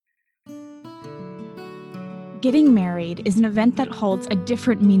Getting married is an event that holds a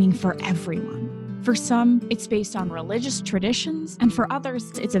different meaning for everyone. For some, it's based on religious traditions, and for others,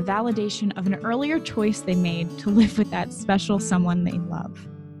 it's a validation of an earlier choice they made to live with that special someone they love.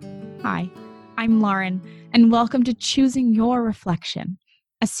 Hi, I'm Lauren, and welcome to Choosing Your Reflection,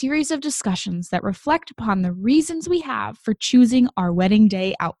 a series of discussions that reflect upon the reasons we have for choosing our wedding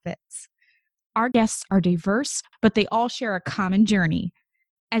day outfits. Our guests are diverse, but they all share a common journey.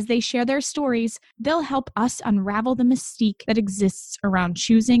 As they share their stories, they'll help us unravel the mystique that exists around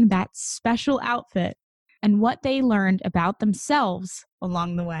choosing that special outfit and what they learned about themselves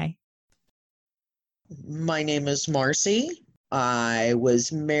along the way. My name is Marcy. I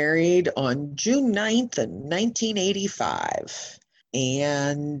was married on June 9th in 1985,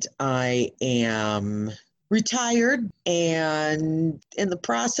 and I am retired and in the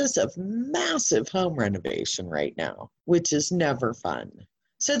process of massive home renovation right now, which is never fun.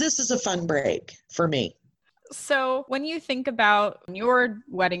 So this is a fun break for me. So when you think about your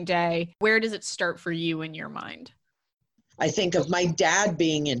wedding day, where does it start for you in your mind? I think of my dad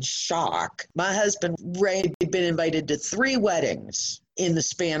being in shock. My husband, Ray, had been invited to 3 weddings in the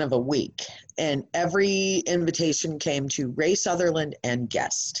span of a week, and every invitation came to Ray Sutherland and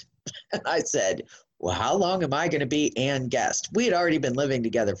guest. And I said, well, how long am I going to be and guest? We had already been living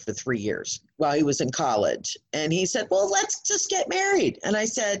together for 3 years while he was in college. And he said, well, let's just get married. And I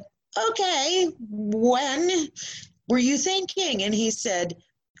said, okay, when were you thinking? And he said,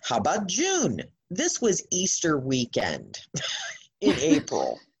 how about June? This was Easter weekend in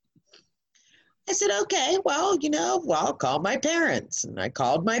April. I said, okay, well, I'll call my parents. And I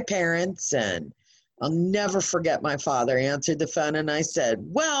called my parents, and I'll never forget my father answered the phone, and I said,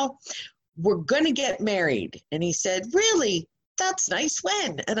 well, we're going to get married. And he said, really? That's nice.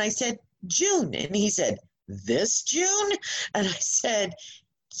 When? And I said, June. And he said, this June? And I said,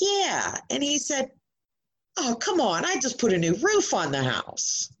 yeah. And he said, oh, come on. I just put a new roof on the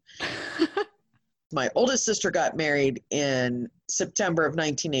house. My oldest sister got married in September of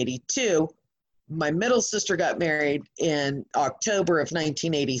 1982. My middle sister got married in October of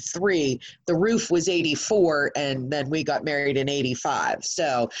 1983. The roof was 84, and then we got married in 85.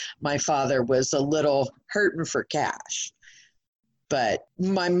 So my father was a little hurting for cash. But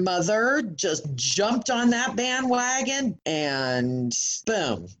my mother just jumped on that bandwagon, and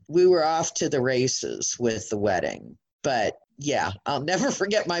boom, we were off to the races with the wedding. But yeah, I'll never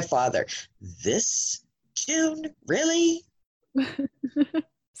forget my father. This June, really?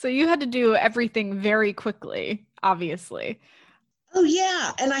 So you had to do everything very quickly, obviously. Oh,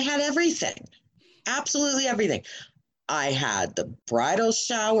 yeah. And I had everything. Absolutely everything. I had the bridal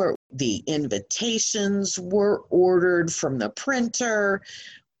shower. The invitations were ordered from the printer.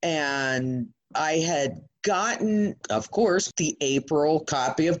 And I had gotten, of course, the April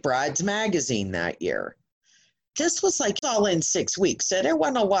copy of Brides Magazine that year. This was like all in 6 weeks. So there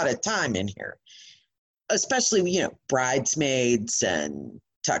wasn't a lot of time in here, especially, bridesmaids and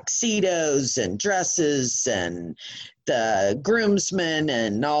tuxedos and dresses and the groomsmen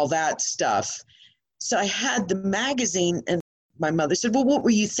and all that stuff. So I had the magazine, and my mother said, well, what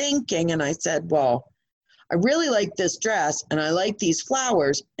were you thinking? And I said, well, I really like this dress, and I like these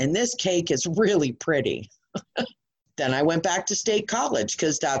flowers, and this cake is really pretty. Then I went back to State College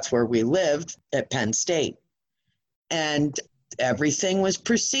because that's where we lived at Penn State. And everything was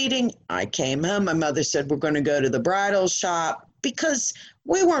proceeding. I came home. My mother said, we're going to go to the bridal shop, because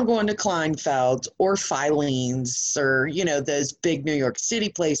we weren't going to Kleinfeld's or Filene's or, those big New York City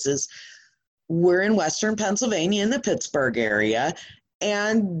places. We're in Western Pennsylvania in the Pittsburgh area,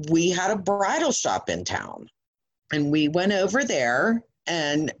 and we had a bridal shop in town. And we went over there,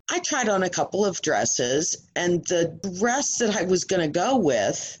 and I tried on a couple of dresses, and the dress that I was going to go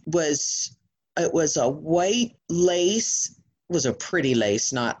with was a white lace. It was a pretty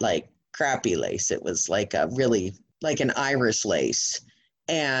lace, not like crappy lace. It was like an Irish lace.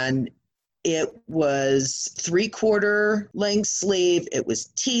 And it was 3/4 length sleeve. It was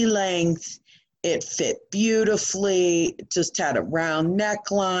T-length. It fit beautifully. It just had a round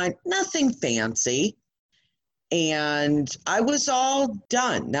neckline, nothing fancy. And I was all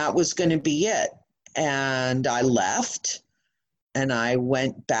done. That was going to be it. And I left, and I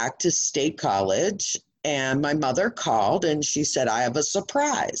went back to State College, and my mother called, and she said, I have a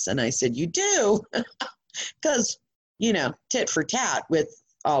surprise. And I said, you do? Because, tit for tat with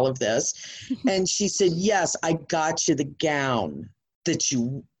all of this. And she said, yes, I got you the gown that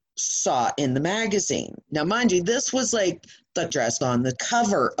you saw in the magazine. Now, mind you, this was like the dress on the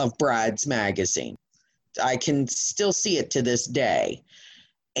cover of Brides Magazine. I can still see it to this day.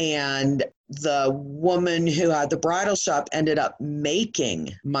 And the woman who had the bridal shop ended up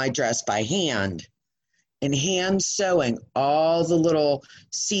making my dress by hand. and hand sewing all the little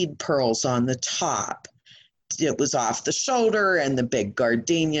seed pearls on the top. It was off the shoulder and the big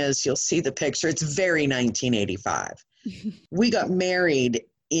gardenias. You'll see the picture. It's very 1985. We got married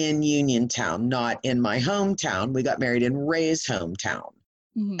in Uniontown, not in my hometown. We got married in Ray's hometown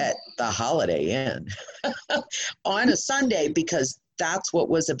at the Holiday Inn on a Sunday because that's what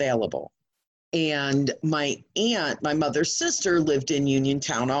was available. And my aunt, my mother's sister, lived in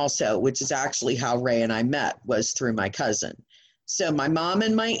Uniontown also, which is actually how Ray and I met, was through my cousin. So my mom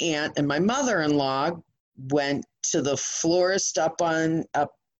and my aunt and my mother-in-law went to the florist up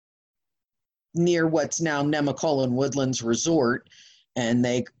near what's now Nemacolin Woodlands Resort, and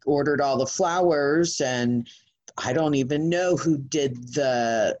they ordered all the flowers, and I don't even know who did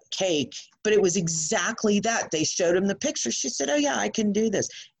the cake, but it was exactly that. They showed him the picture. She said, oh yeah, I can do this.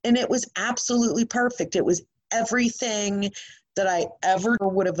 And it was absolutely perfect. It was everything that I ever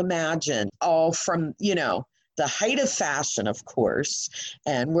would have imagined, all from, the height of fashion, of course,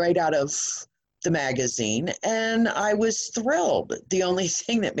 and right out of the magazine. And I was thrilled. The only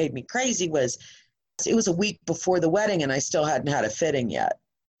thing that made me crazy was it was a week before the wedding and I still hadn't had a fitting yet.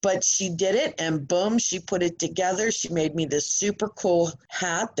 But she did it, and boom, she put it together. She made me this super cool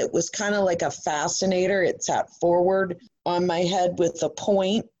hat that was kind of like a fascinator. It sat forward on my head with a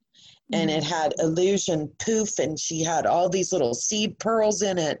point, and it had illusion poof, and she had all these little seed pearls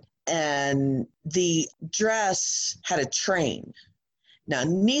in it. And the dress had a train. Now,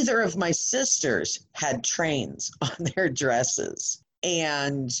 neither of my sisters had trains on their dresses.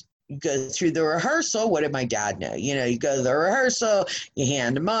 And you go through the rehearsal. What did my dad know? You go to the rehearsal, you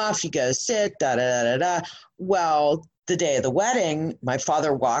hand them off, you go sit, da-da-da-da-da. Well, the day of the wedding, my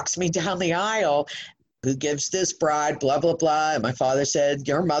father walks me down the aisle. Who gives this bride, blah, blah, blah. And my father said,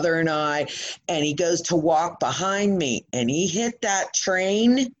 your mother and I. And he goes to walk behind me, and he hit that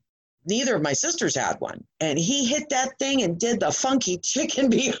train. Neither of my sisters had one. And he hit that thing and did the funky chicken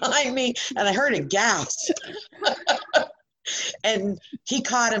behind me, and I heard a gasp. And he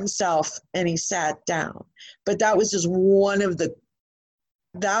caught himself and he sat down. But that was just one of the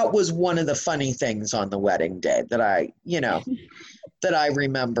funny things on the wedding day that I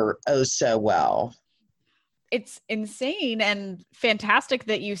remember oh so well. It's insane and fantastic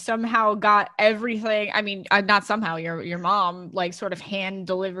that you somehow got everything. I mean, not somehow, your mom sort of hand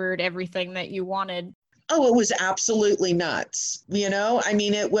delivered everything that you wanted. Oh, it was absolutely nuts. I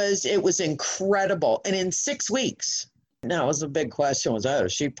mean, it was incredible. And in 6 weeks. Now, it was a big question was,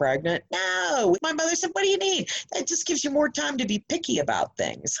 is she pregnant? No. My mother said, what do you need? That just gives you more time to be picky about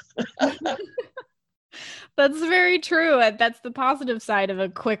things. That's very true. That's the positive side of a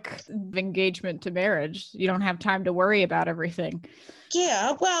quick engagement to marriage. You don't have time to worry about everything.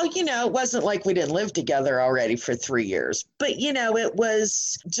 Yeah, well, it wasn't like we didn't live together already for 3 years. But, it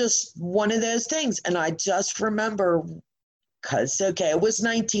was just one of those things. And I just remember, it was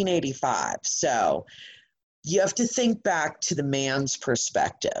 1985. So you have to think back to the man's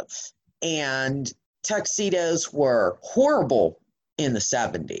perspective. And tuxedos were horrible in the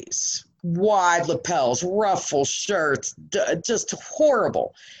 70s. Wide lapels, ruffle shirts, just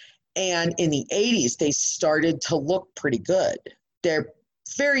horrible. And in the 80s, they started to look pretty good. They're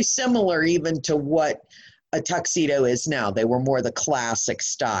very similar even to what a tuxedo is now. They were more the classic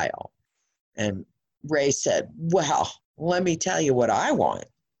style. And Ray said, well, let me tell you what I want.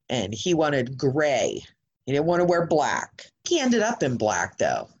 And he wanted gray. He didn't want to wear black. He ended up in black,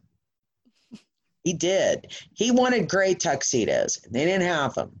 though. He did. He wanted gray tuxedos, and they didn't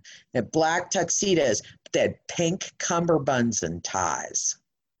have them. They had black tuxedos, but they had pink cummerbunds and ties.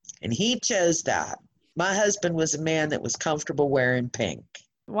 And he chose that. My husband was a man that was comfortable wearing pink.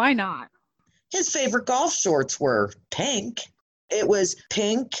 Why not? His favorite golf shorts were pink. It was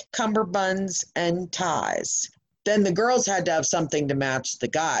pink cummerbunds and ties. Then the girls had to have something to match the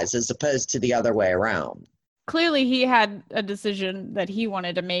guys as opposed to the other way around. Clearly, he had a decision that he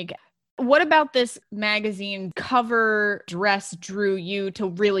wanted to make. What about this magazine cover dress drew you to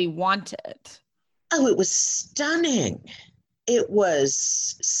really want it? Oh, it was stunning. It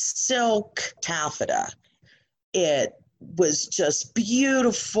was silk taffeta. It was just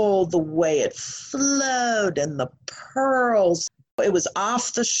beautiful, the way it flowed and the pearls. It was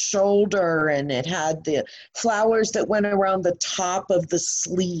off the shoulder, and it had the flowers that went around the top of the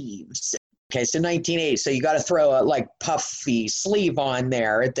sleeves. Okay, so 1980, so you got to throw a puffy sleeve on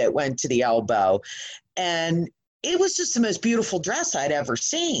there that went to the elbow. And it was just the most beautiful dress I'd ever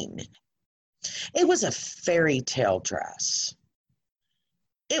seen. It was a fairy tale dress.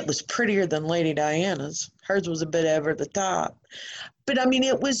 It was prettier than Lady Diana's. Hers was a bit over the top. But I mean,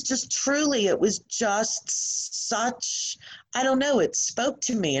 it was just such I don't know, it spoke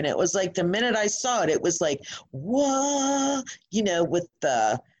to me. And it was like the minute I saw it, it was like, whoa, with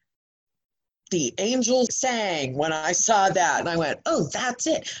the angels sang when I saw that. And I went, oh, that's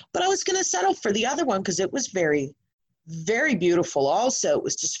it. But I was going to settle for the other one because it was very, very beautiful. Also, it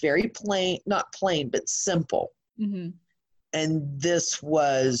was just very plain, not plain, but simple. Mm-hmm. And this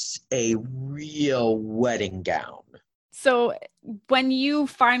was a real wedding gown. So when you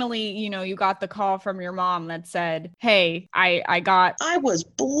finally, you got the call from your mom that said, hey, I was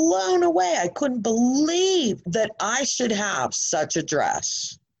blown away. I couldn't believe that I should have such a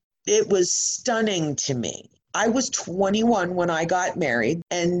dress. It was stunning to me. I was 21 when I got married.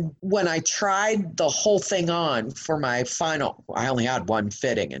 And when I tried the whole thing on for my final, I only had one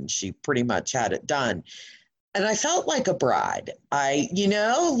fitting and she pretty much had it done. And I felt like a bride. I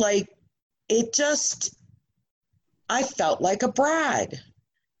felt like a bride.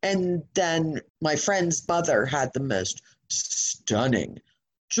 And then my friend's mother had the most stunning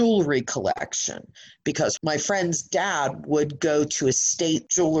jewelry collection because my friend's dad would go to estate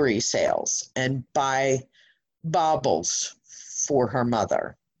jewelry sales and buy baubles for her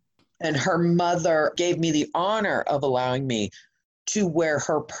mother. And her mother gave me the honor of allowing me to wear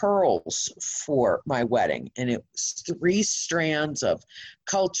her pearls for my wedding. And it was 3 strands of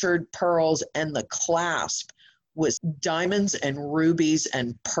cultured pearls, and the clasp was diamonds and rubies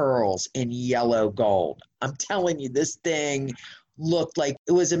and pearls in yellow gold. I'm telling you, this thing looked like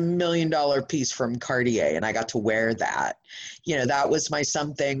it was $1 million piece from Cartier, and I got to wear that. That was my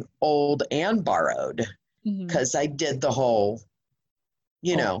something old and borrowed, because I did the whole,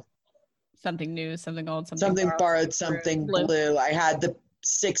 something new, something old, something borrowed, something blue. I had the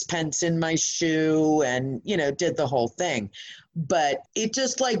 6 pence in my shoe and, did the whole thing. But it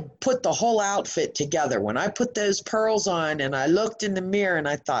just put the whole outfit together. When I put those pearls on and I looked in the mirror and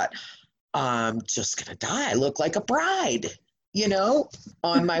I thought, I'm just going to die. I look like a bride,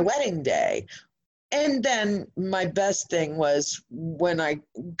 on my wedding day. And then my best thing was when I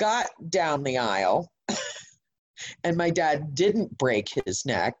got down the aisle and my dad didn't break his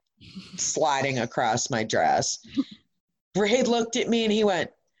neck sliding across my dress. Ray looked at me and he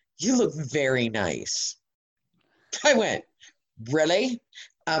went, you look very nice. I went, really?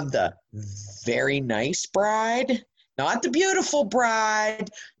 I'm the very nice bride? Not the beautiful bride,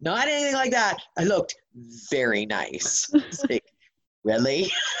 not anything like that. I looked very nice. It's like,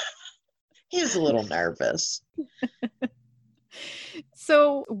 really? He was a little nervous.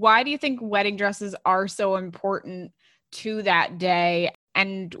 So why do you think wedding dresses are so important to that day?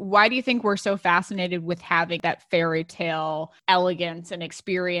 And why do you think we're so fascinated with having that fairy tale elegance and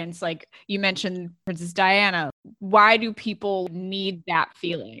experience? Like you mentioned Princess Diana. Why do people need that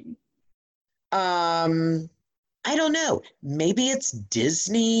feeling? I don't know. Maybe it's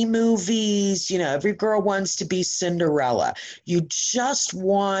Disney movies. Every girl wants to be Cinderella. You just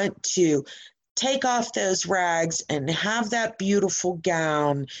want to take off those rags and have that beautiful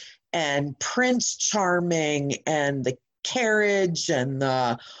gown and Prince Charming and the carriage and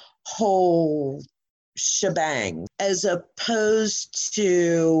the whole shebang, as opposed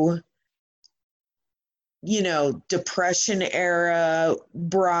to, Depression era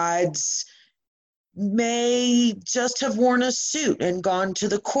brides may just have worn a suit and gone to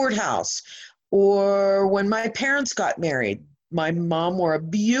the courthouse. Or when my parents got married, my mom wore a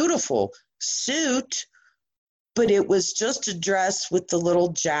beautiful suit, but it was just a dress with the little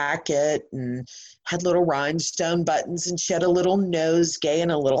jacket and had little rhinestone buttons, and she had a little nosegay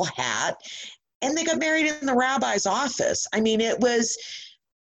and a little hat. And they got married in the rabbi's office. I mean, it was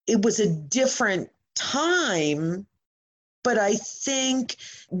a different time, but I think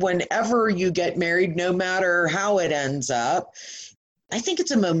whenever you get married, no matter how it ends up, I think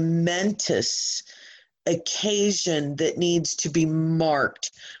it's a momentous occasion that needs to be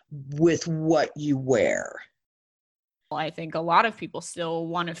marked with what you wear. I think a lot of people still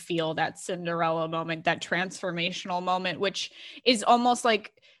want to feel that Cinderella moment, that transformational moment, which is almost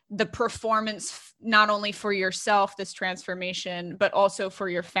like the performance, not only for yourself, this transformation, but also for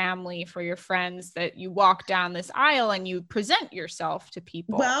your family, for your friends, that you walk down this aisle and you present yourself to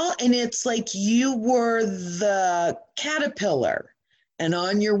people. Well, and it's like you were the caterpillar, and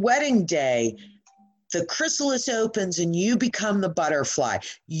on your wedding day, the chrysalis opens and you become the butterfly.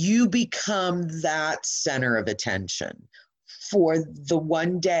 You become that center of attention for the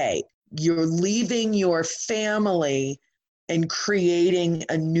one day. You're leaving your family and creating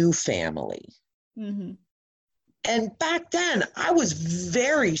a new family. Mm-hmm. And back then, I was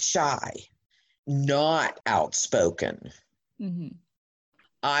very shy, not outspoken. Mm-hmm.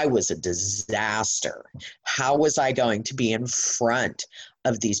 I was a disaster. How was I going to be in front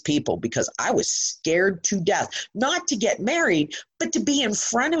of these people because I was scared to death, not to get married, but to be in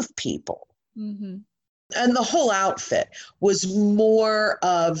front of people. Mm-hmm. And the whole outfit was more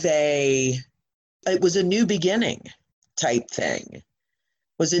of it was a new beginning type thing. It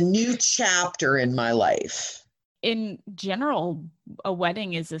was a new chapter in my life. In general, a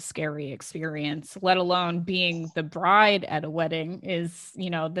wedding is a scary experience, let alone being the bride at a wedding is,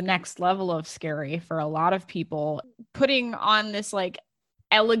 the next level of scary for a lot of people. Putting on this like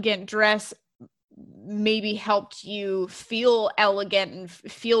elegant dress maybe helped you feel elegant and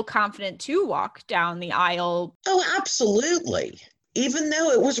feel confident to walk down the aisle. Oh, absolutely. Even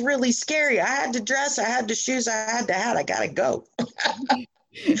though it was really scary, I had to dress, I had the shoes, I had the hat, I gotta go.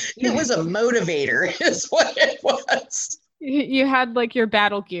 It was a motivator is what it was. You had like your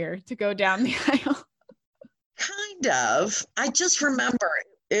battle gear to go down the aisle. Kind of. I just remember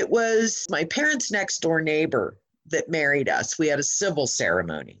it was my parents' next door neighbor that married us. We had a civil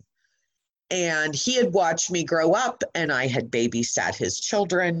ceremony. And he had watched me grow up and I had babysat his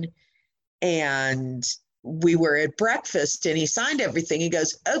children. And we were at breakfast and he signed everything. He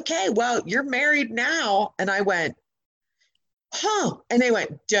goes, "Okay, well, you're married now." And I went, "Huh." And they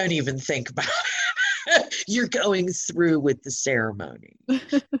went, "Don't even think about it. You're going through with the ceremony."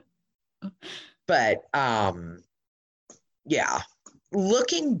 But yeah,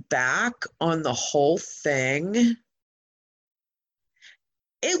 looking back on the whole thing,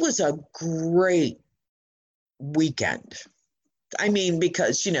 it was a great weekend. I mean,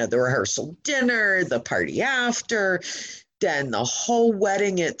 because, the rehearsal dinner, the party after, then the whole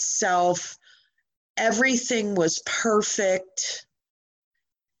wedding itself, everything was perfect.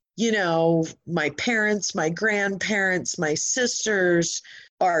 My parents, my grandparents, my sisters,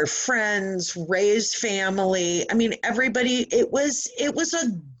 our friends, Ray's family. I mean, everybody, it was a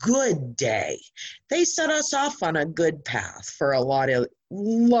good day. They set us off on a good path for a lot of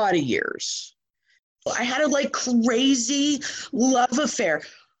years. I had a crazy love affair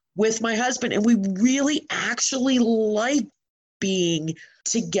with my husband, and we really actually liked being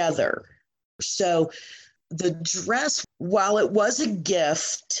together. So the dress, while it was a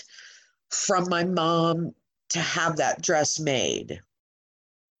gift from my mom to have that dress made,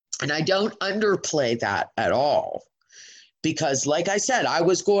 and I don't underplay that at all, because like I said, I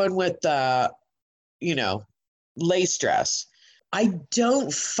was going with the, lace dress. I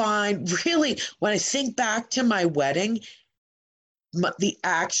don't find really, when I think back to my wedding, the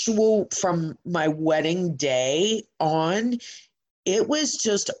actual from my wedding day on, it was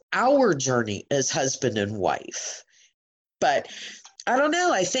just our journey as husband and wife. But I don't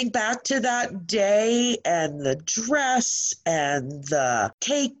know. I think back to that day and the dress and the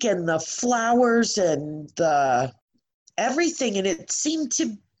cake and the flowers and the everything. And it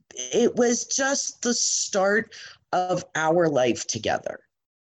was just the start of our life together.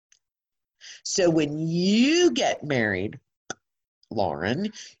 So when you get married,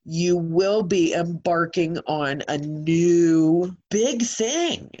 Lauren, you will be embarking on a new big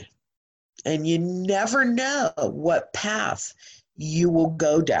thing. And you never know what path you will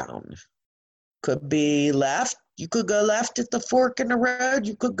go down. Could be left. You could go left at the fork in the road.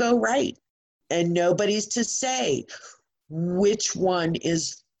 You could go right. And nobody's to say which one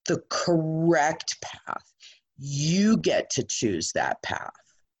is the correct path. You get to choose that path.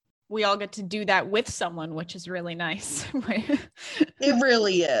 We all get to do that with someone, which is really nice. It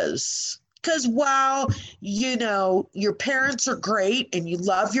really is. Because while, your parents are great and you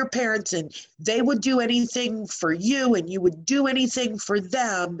love your parents and they would do anything for you and you would do anything for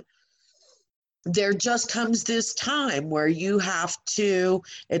them, there just comes this time where you have to,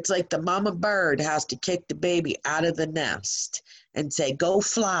 it's like the mama bird has to kick the baby out of the nest and say, "Go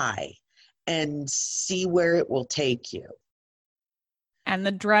fly," and see where it will take you. And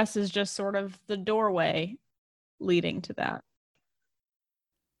the dress is just sort of the doorway leading to that.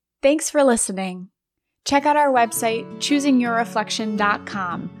 Thanks for listening. Check out our website,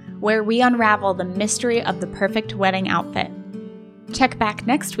 choosingyourreflection.com, where we unravel the mystery of the perfect wedding outfit. Check back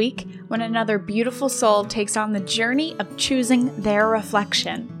next week when another beautiful soul takes on the journey of choosing their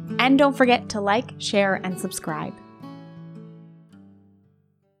reflection. And don't forget to like, share, and subscribe.